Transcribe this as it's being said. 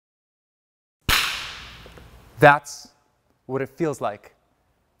That's what it feels like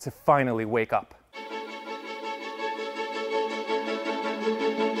to finally wake up.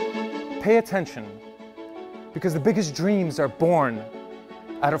 Pay attention, because the biggest dreams are born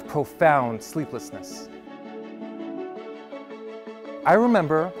out of profound sleeplessness. I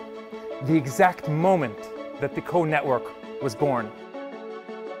remember the exact moment that the Code Network was born.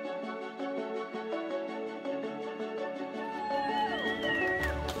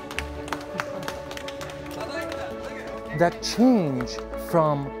 That change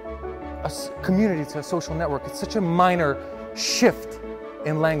from a community to a social network, it's such a minor shift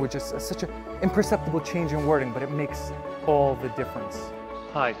in language. It's such an imperceptible change in wording, but it makes all the difference.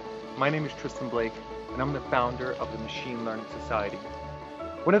 Hi, my name is Tristan Blake, and I'm the founder of the Machine Learning Society.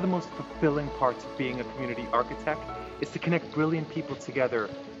 One of the most fulfilling parts of being a community architect is to connect brilliant people together,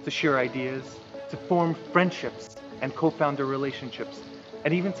 to share ideas, to form friendships and co-founder relationships,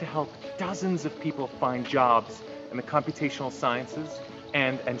 and even to help dozens of people find jobs in the computational sciences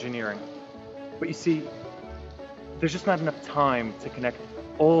and engineering. But you see, there's just not enough time to connect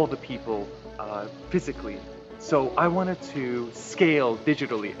all the people physically. So I wanted to scale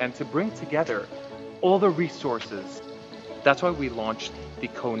digitally and to bring together all the resources. That's why we launched the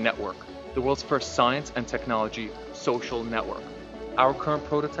Code Network, the world's first science and technology social network. Our current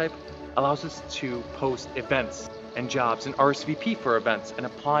prototype allows us to post events and jobs and RSVP for events and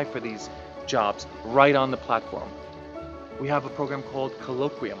apply for these jobs right on the platform. We have a program called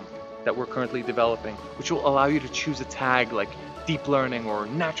Colloquium that we're currently developing, which will allow you to choose a tag like deep learning or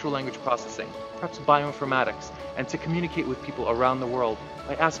natural language processing, perhaps bioinformatics, and to communicate with people around the world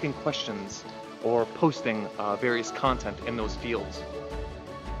by asking questions or posting various content in those fields.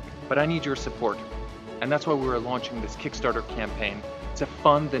 But I need your support, and that's why we're launching this Kickstarter campaign to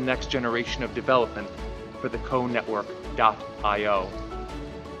fund the next generation of development for the conetwork.io.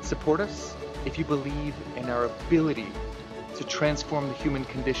 Support us if you believe in our ability to transform the human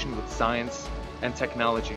condition with science and technology.